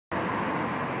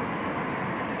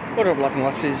What up, lads and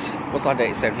lasses? What's our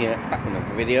date? Sam here, back with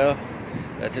another video.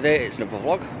 Today it's another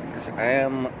vlog because I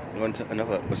am going to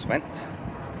another bus event.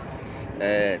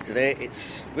 Today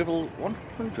it's Ribble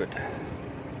 100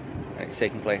 and it's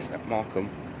taking place at Morecambe,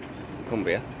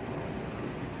 Cumbria,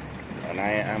 and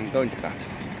I am going to that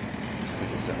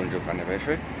since it's the 100th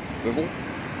anniversary of Ribble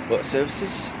Water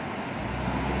Services.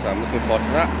 So I'm looking forward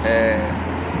to that.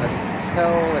 As you can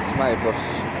tell, it's my bus.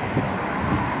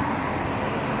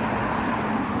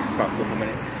 About a couple of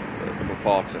minutes for number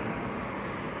 40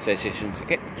 station to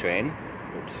get the train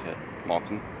up to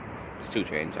Morecambe. There's two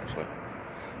trains actually,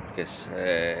 because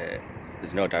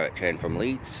there's no direct train from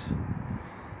Leeds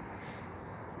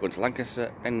going to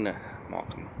Lancaster and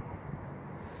Morecambe.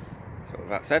 So with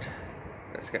that said,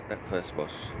 let's get that first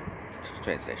bus to the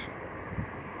train station.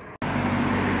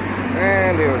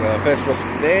 And here we go, first bus of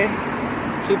the day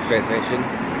to the train station.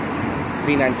 It's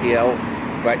B9TL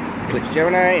right Clips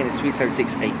Gemini, and it's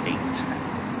 37688.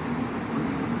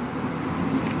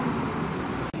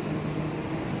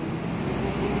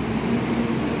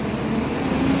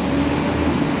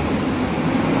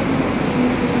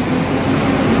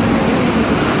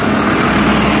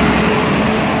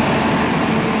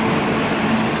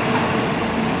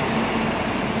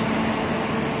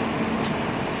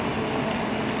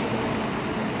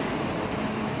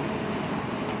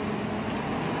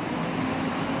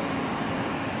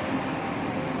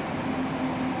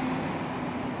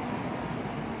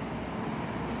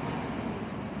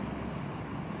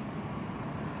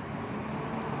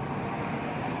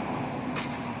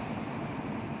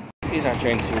 Here's our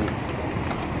train to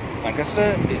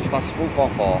Lancaster. It's class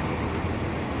 144,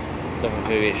 double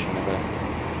variation of a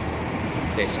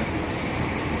Desa.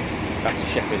 That's the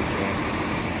Sheffield train.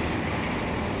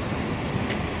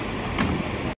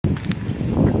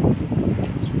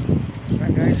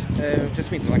 Right guys, just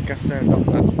been to Lancaster and got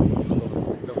that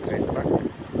double Desa back.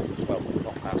 Well,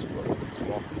 not that, but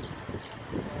more.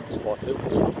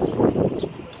 142.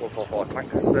 144 to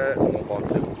Lancaster and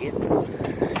 142 here.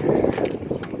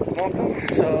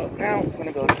 So now I'm going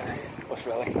to go to bus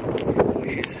rally,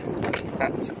 which is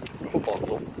at the football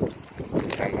club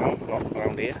this time around, not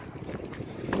around here.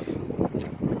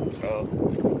 So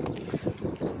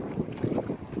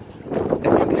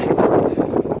exhibition.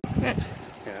 Right,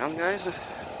 here I am guys,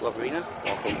 Love Arena,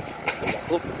 Morecambe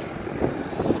Football Club.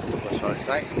 Bus rally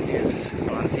site is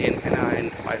Atlantean NIN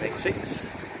 586,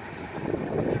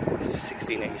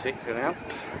 1686 going out.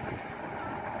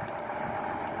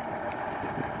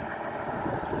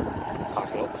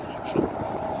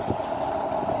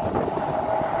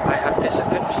 I had this at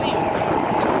Pepsi.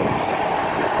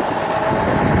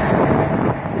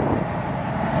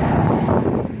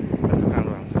 Let's look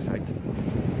around the site.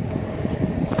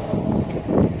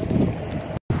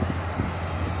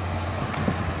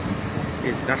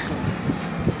 Here's National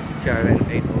TRN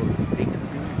 808.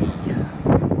 I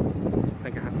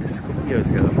think I had this a couple of years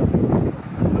ago.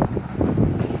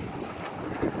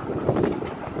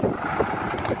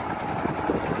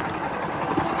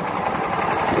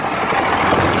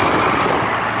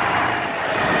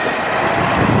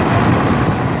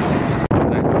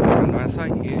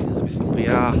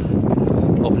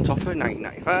 Open topper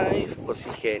 1995, plus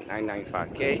CK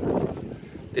 995K.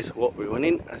 This is what we're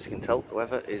running. As you can tell, the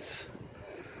weather is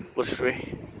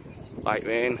blustery, light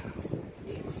rain,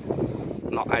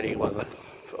 not ideal weather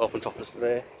for open toppers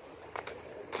today.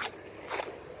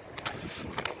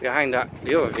 Behind that,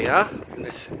 the other VR, and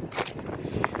this is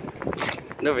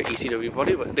another ECW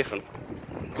body but different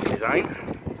design,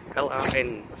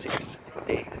 LRN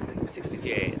 60J.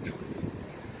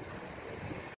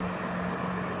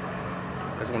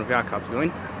 There's one of the cabs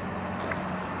going,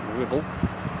 Ribble.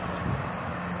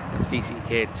 It's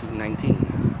DCK 219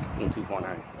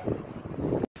 1249.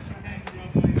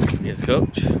 Here's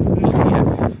coach,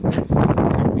 LTF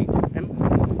 0V2M.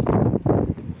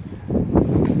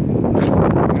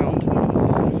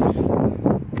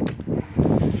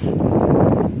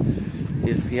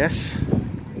 Here's PS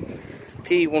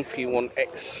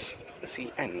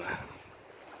P131XCN.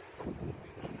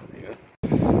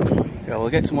 Yeah, we'll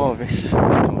get some more of this.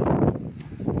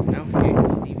 Now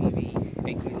here's EVV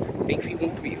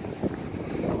 831W.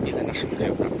 Here's the National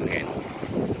 2 back again.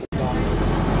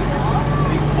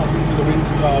 These pop into the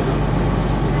winter garden.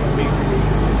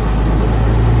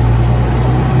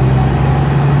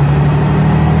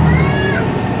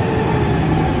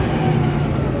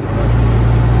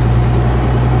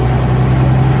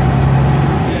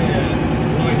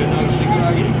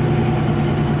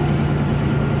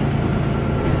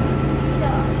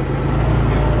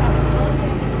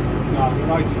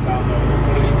 Writing down though,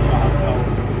 what is the start?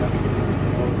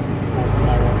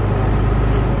 Tomorrow.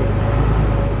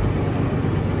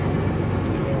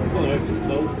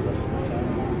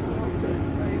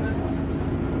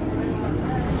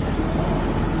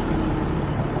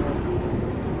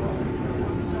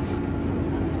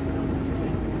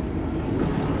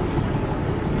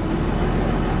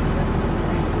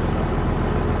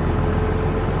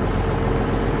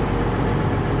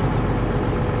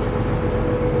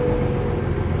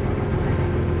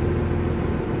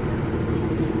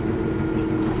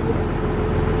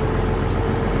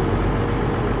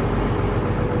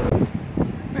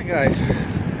 Guys,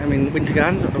 I'm in Winter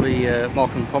Gardens at the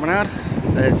Morecambe Promenade.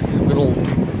 There's Ribble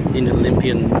in the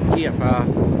Olympian GFR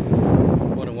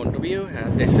 101W. I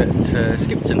had this at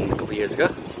Skipton a couple of years ago.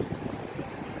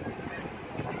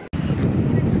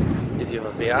 Here's the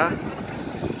other VR.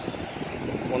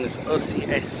 This one is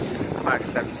OCS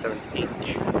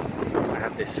 577H. I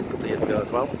had this a couple of years ago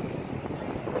as well.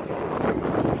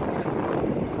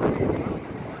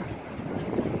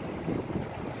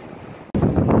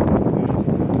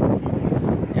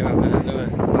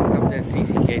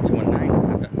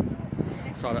 CCK219,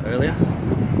 I saw that earlier.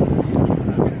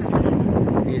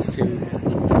 Here's two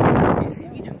AC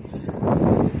regions.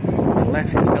 On the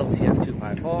left is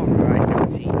LTF254, right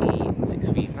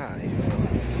LTE635.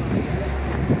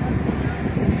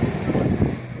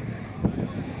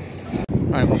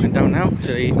 Right, walking down now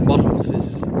to the bottom,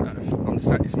 that's on the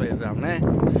stack display down there.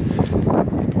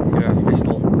 You have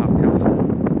Bristol half capital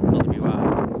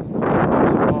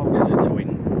LWR 4, which is a twin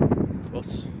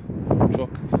bus.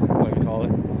 Truck, whatever you call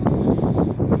it.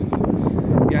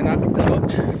 Yeah, that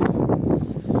coach.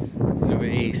 So the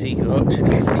AC coach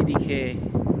is CDK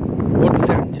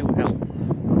 172L.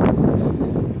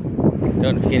 Don't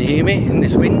know if you can hear me in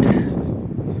this wind.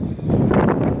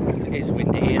 It is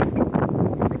windy here.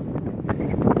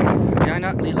 Behind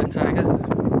that, Leland Tiger,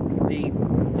 the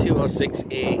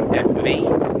 206AFV.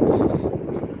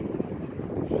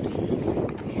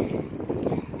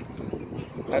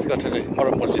 Let's go to the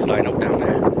Morecambe buses line up down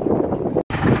there. So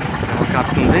our cab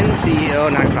comes in, CEO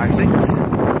 956.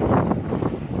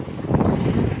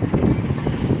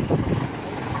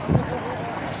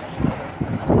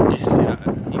 You should see that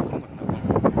new comment on that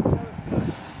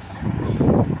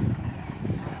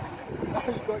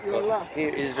one.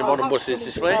 Here is the Morecambe buses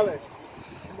display.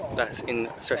 That's in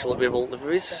special Ribble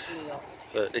liveries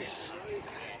for this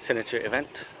centenary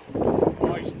event.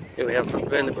 Here we have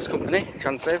Burnley Bus Company,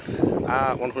 Transev,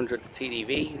 R100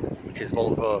 TDV, which is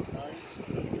Volvo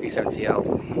V70L.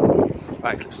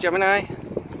 Right, Eclipse Gemini.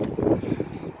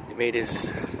 He made his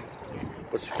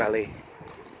bus rally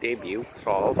debut,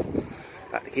 sort of,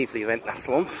 at the Keithley event last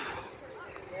month.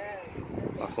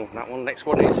 That one. Next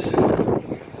one is,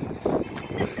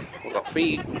 we've got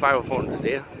three 50400s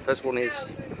here. The first one is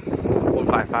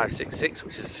 15566,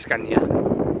 which is a Scania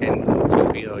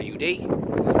N230UD.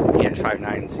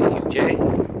 PS59CUJ.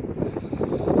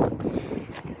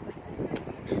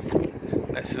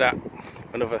 Next to that,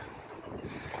 another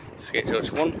skate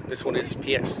coach one. This one is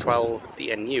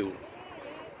PS12DNU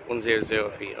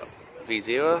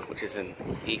 100V0, which is an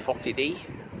E40D.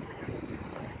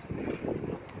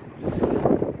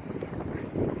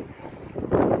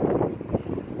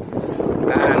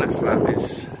 And next to that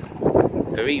is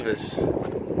Arriva's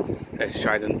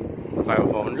Trident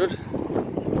 50400.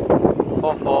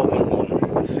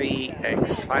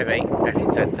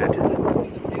 4411CX58FZZ.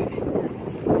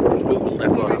 Google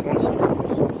depot, that one.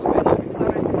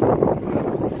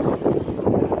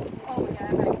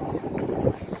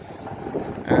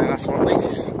 And last one, this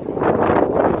is the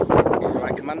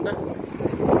right Commander.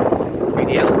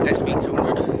 VDL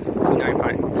SB200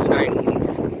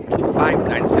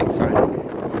 2596, sorry.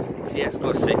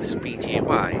 CS06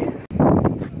 BGY.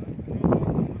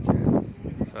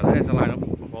 So there's a lineup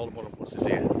of all the Morecambe buses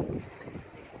here.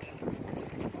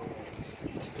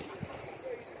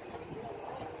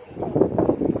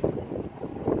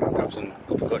 I'll grab some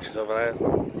couple of coaches over there.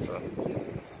 So.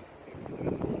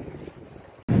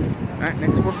 Right,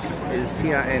 next bus is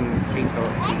TRN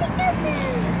 808.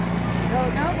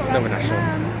 Another national.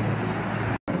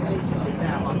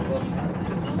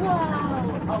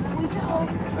 Wow, off we go.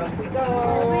 Off we go.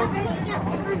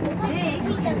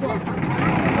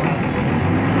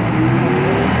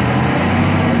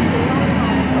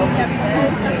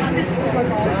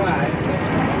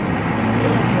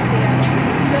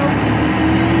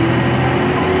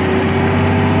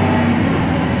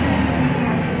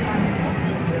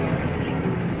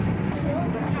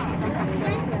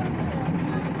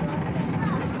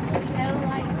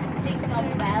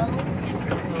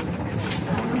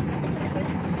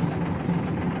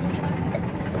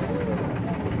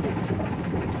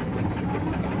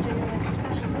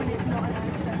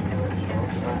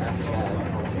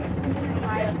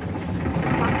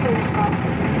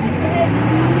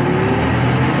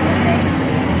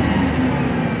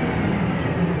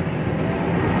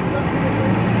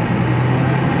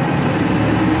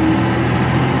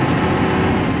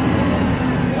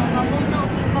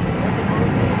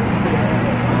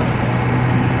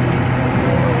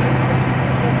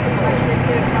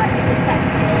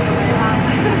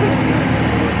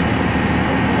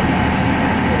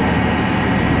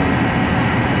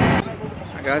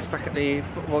 at the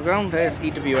football ground. There's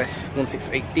EWS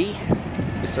 168D,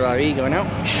 Mr. RE going out.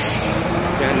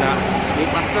 Behind that,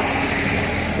 Route Master.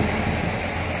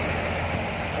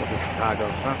 Oh, this car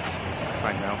goes fast. Let's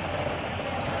find out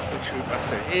which Route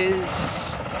Master it is.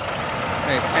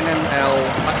 It's NML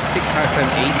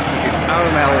 6578, which is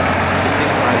RML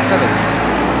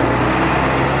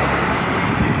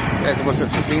 6657. There's the bus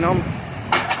that's just been on.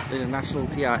 The National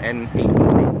TRN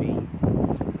 818B.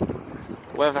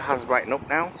 The weather has brightened up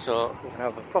now, so we can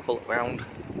have a proper look round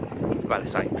by the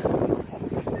site. We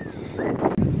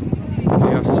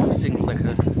have two single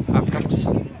decker half cabs.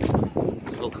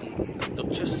 Welcome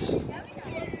Duchess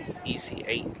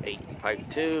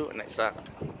EC8852, and it's that.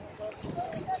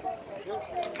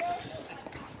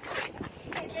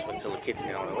 Until the kids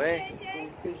get on the way.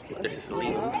 This is the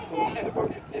Leland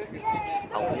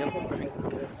Albion, I think.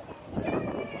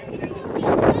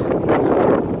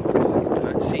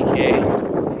 CK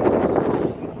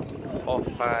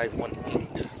 4518.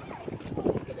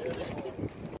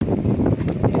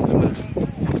 Here's another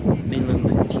Leland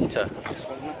Kita. This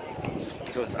one.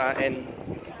 So it's RN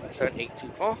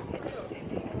 7824.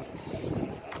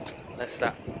 That's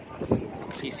that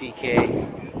PCK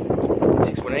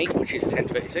 618, which is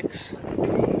 1036.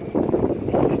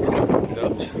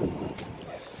 Good.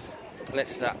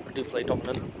 Let's that Duplay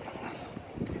dominant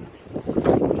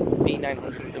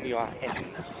B900 WRN.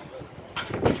 I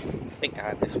think I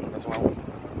had this one as well.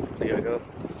 There we go.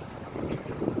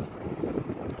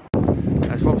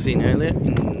 As Rob seen earlier,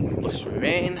 in blustery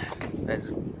rain,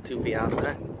 there's two VRs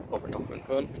there, over top and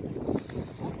front.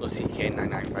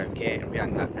 CK995K, and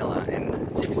behind that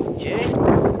LRN6J.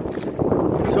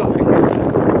 So I think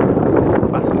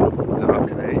that's one out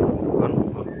today.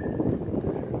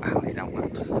 I highly doubt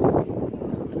that.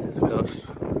 There's a coach,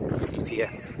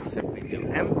 UTF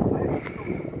 732M.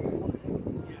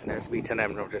 And there's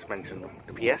B10M, I've just mentioned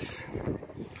the PS.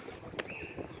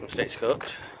 From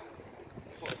Stagecoach.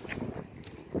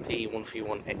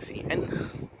 P131XEN,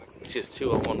 which is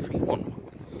 20131.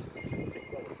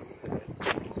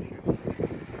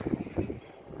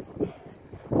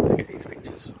 Let's get these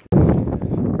pictures.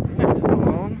 Next to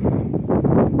follow on,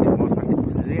 there's more static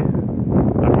buses here.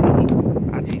 That's the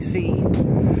RTC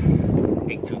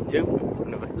 822,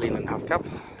 another Leland half cab.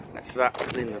 Next to that,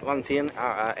 Leland Atlantean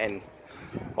RRN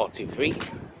 423.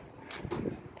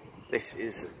 This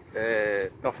is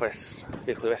Northwest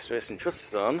Vehicle Restoration Trust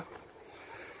Zone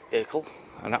vehicle,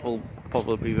 and that will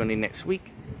probably be running next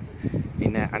week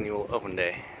in their annual open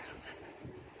day.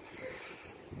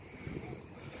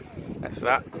 That's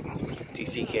that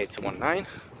GCK 219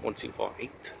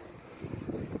 1248.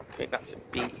 I think that's a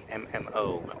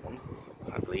BMMO, that one,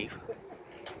 I believe.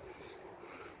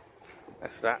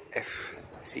 That's that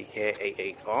FCK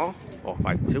 884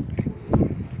 452.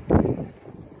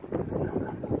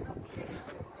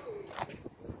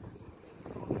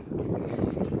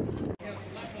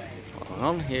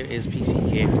 On here is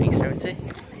PCK 370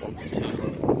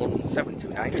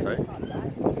 1729, sorry,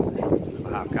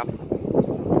 half cab.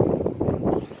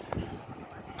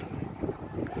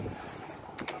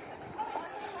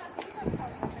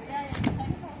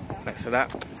 Next to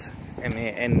that, it's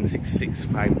MAN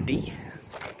 665D.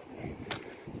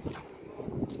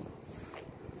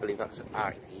 I believe that's an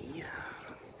RE.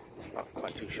 Not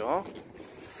quite too sure.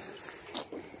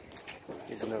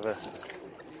 Here's another.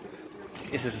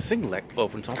 This is a single deck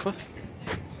open topper.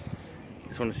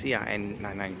 This one is CRN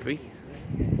 993,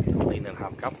 Leland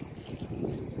half cab.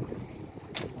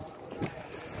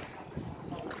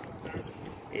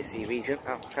 AC Regent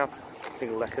half cab,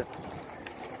 single decker.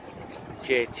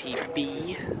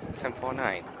 JTB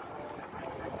 749.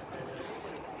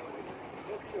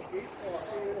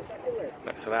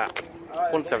 Next to that,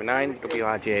 179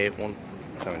 WRJ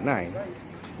 179,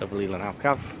 double Leland half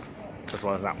cab, as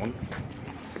well as that one.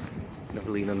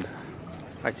 Another Leland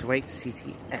light-to-weight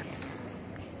CTF.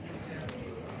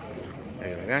 There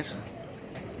you go, guys.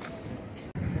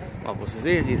 What bus is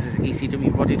this? This is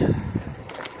ECW bodied.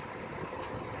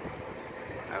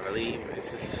 I believe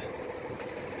this is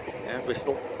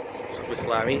Bristol. So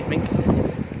Bristol Army, I think.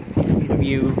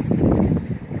 TW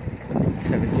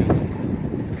 72.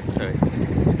 Sorry,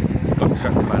 got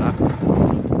distracted by that.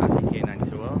 That's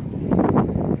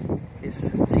CK920. It's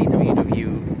TWW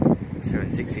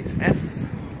 766F.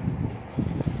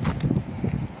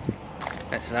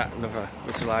 That's that, another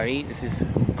Bristol RE. This is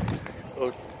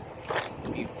OWT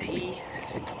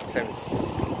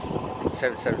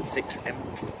 776M.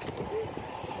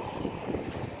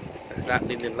 That's that,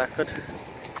 Linden Leopard.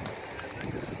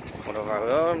 One of our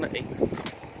own,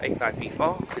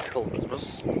 85V4, physical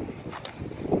bus.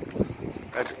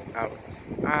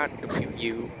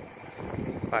 RWU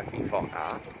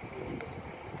 534R.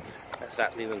 That's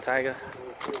that Leland Tiger,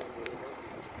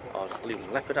 or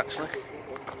Leland Leopard actually.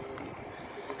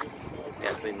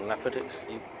 Yeah, it's Leland Leopard, it's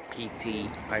PT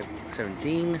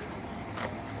 517.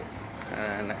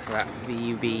 And next to that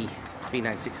VUB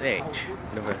B96H,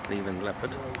 another Leland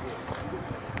Leopard.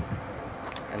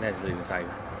 And there's the Leland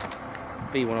Tiger.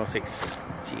 B106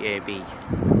 GAB.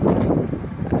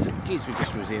 That's G3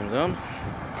 Just Museum Zone.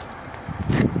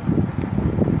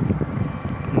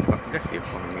 Let's see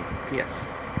one of me. PS.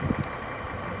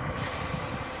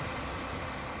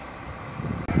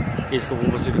 Here's a couple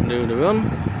of buses doing the run.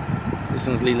 This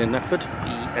one's Leland Leopard,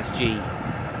 ESG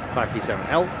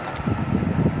 537L.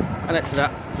 And next to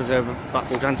that, Preserve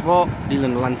Blackpool Transport,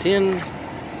 Leland Lantian,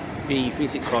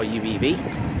 B364 UBV.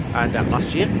 I had that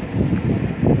last year.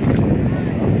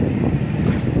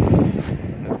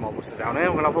 There's more buses down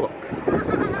here, we'll have a look.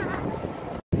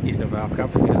 Here's another half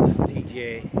cab, that's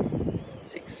TJ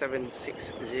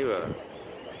 6760.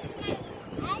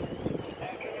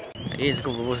 Here's a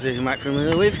couple of buses you might be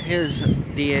familiar with. Here's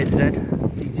D8Z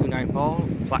D294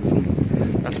 Blackson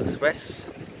National Express,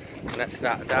 and that's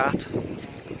that Dart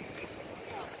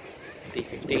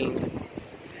D15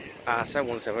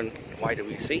 R717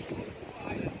 YWC.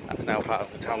 That's now part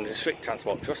of the Town District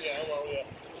Transport Trust.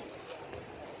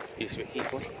 Used to be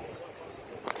Keighley.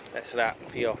 Next to that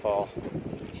P04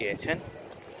 GHN.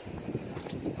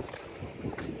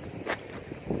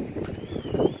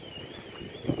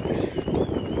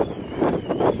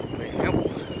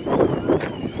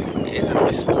 Here's a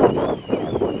Bristol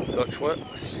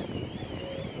Coachworks.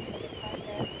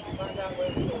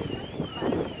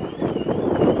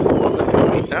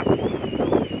 That.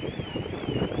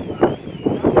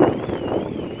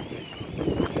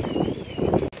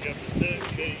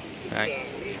 Right.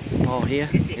 Oh, here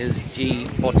is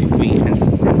G43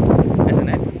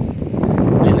 SNF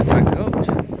Leland Tiger coach.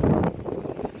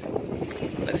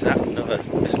 That's that, another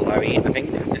Bristol livery, I think.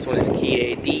 This one is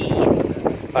KAD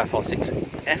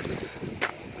 546F.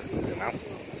 Zoom out.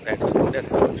 There's the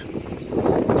coach.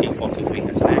 G43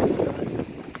 SNF.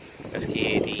 That's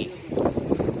KAD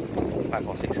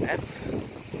 546F.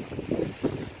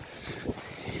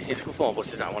 Here's a couple more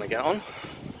buses that I want to get on,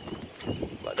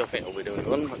 but I don't think we'll be doing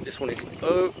one. This one is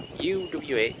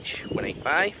UWH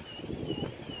 185.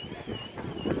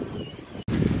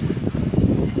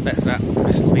 That's that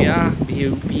Bristol BR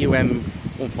BUM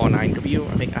 149W.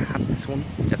 I think I had this one.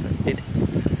 Yes, I did.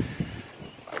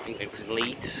 I think it was in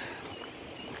Leeds.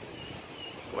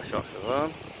 West Yorkshire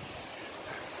Zone.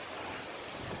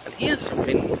 And here's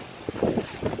something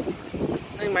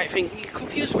you might think you're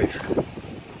confused with.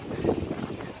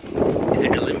 Is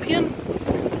it Olympian?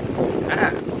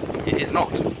 Ah, it is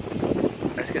not.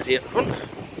 As you can see at the front,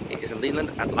 it is a Leland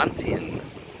Atlantean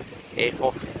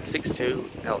A462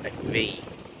 LFV.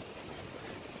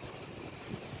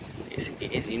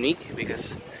 It is unique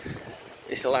because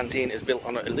this Atlantean is built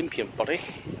on an Olympian body,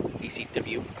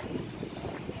 ECW,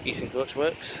 Eastern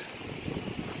Coachworks,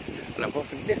 and I'm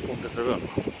hoping this one does the run.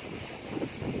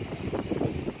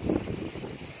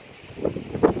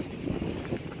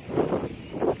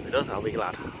 If it does, I'll be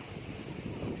glad.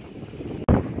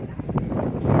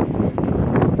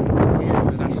 Here's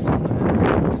the national,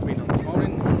 just been on this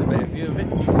morning, there's a better view of it.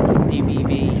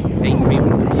 DBB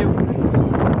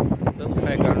 831W. Those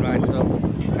fairground rides up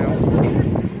now.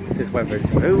 This weather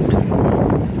is removed. The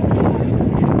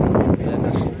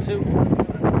national 2.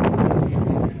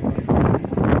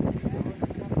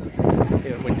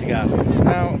 Here at Winter Gardens.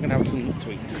 Now I'm going to have some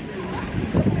to eat.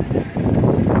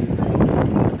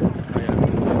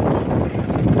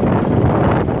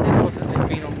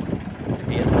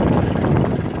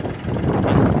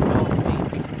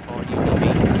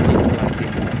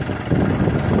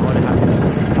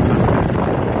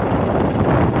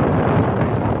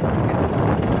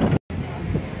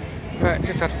 Right,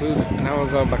 just had food and now we're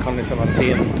going back on this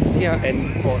Atlantean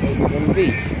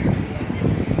TRN481V.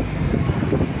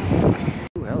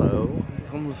 Oh, hello, here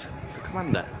comes the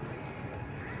Commander,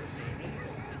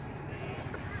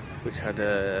 which had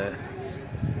a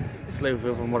display of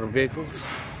other modern vehicles.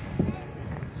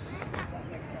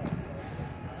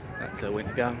 That's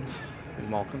Winter Gardens in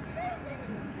Morecambe.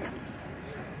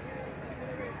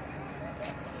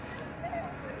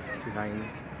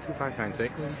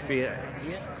 $2596 Fiat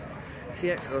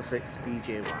TX06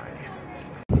 BJY.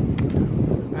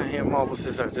 Right, here more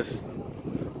buses are just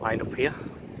lined up here.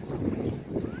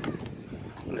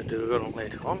 I'm going to do a run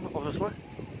later on, obviously.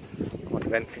 On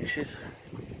event finishes.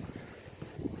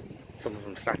 Some of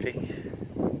them static.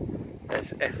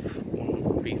 There's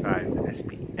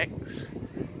F135SPX.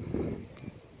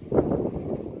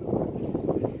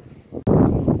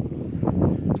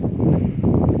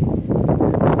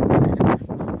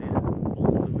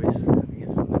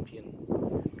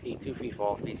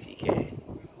 ACK.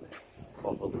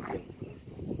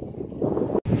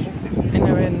 And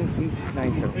they're in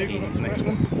 917 is the next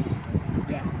one.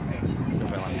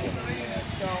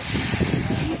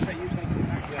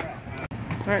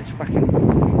 Alright, so back in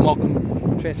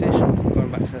Morecambe train station,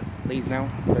 going back to Leeds now.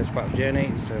 First part of the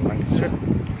journey is to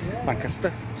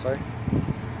Lancaster, sorry.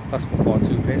 Last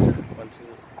 142 pacer, went to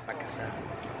Lancaster.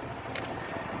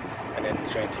 And then the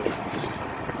train to Leeds.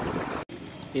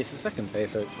 Here's the second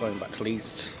pacer going back to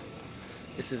Leeds.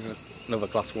 This is another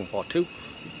class 142. So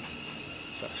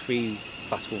that's 3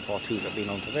 class 142s that have been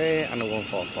on today and a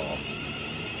 144.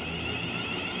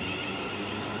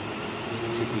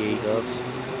 CPE goes.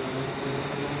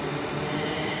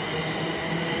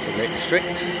 So make it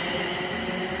strict.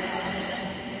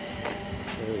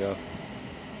 There we go.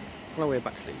 On our way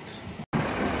back to Leeds.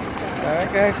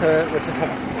 Alright guys, we just had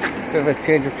a bit of a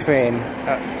change of train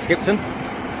at Skipton.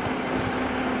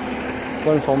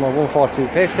 Going from a 142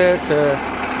 pacer to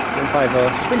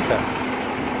 150 sprinter.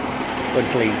 Going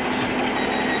to Leeds.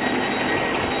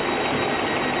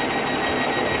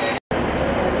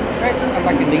 Right, so I'm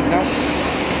back in Leeds now.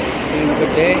 Been a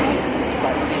good day. It's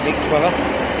like mixed weather.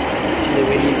 Actually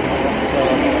windy and all that. So,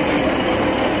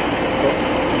 but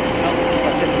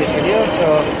that's it for this video.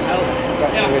 So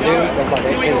that's what we're doing. That's like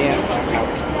this video.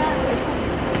 Out.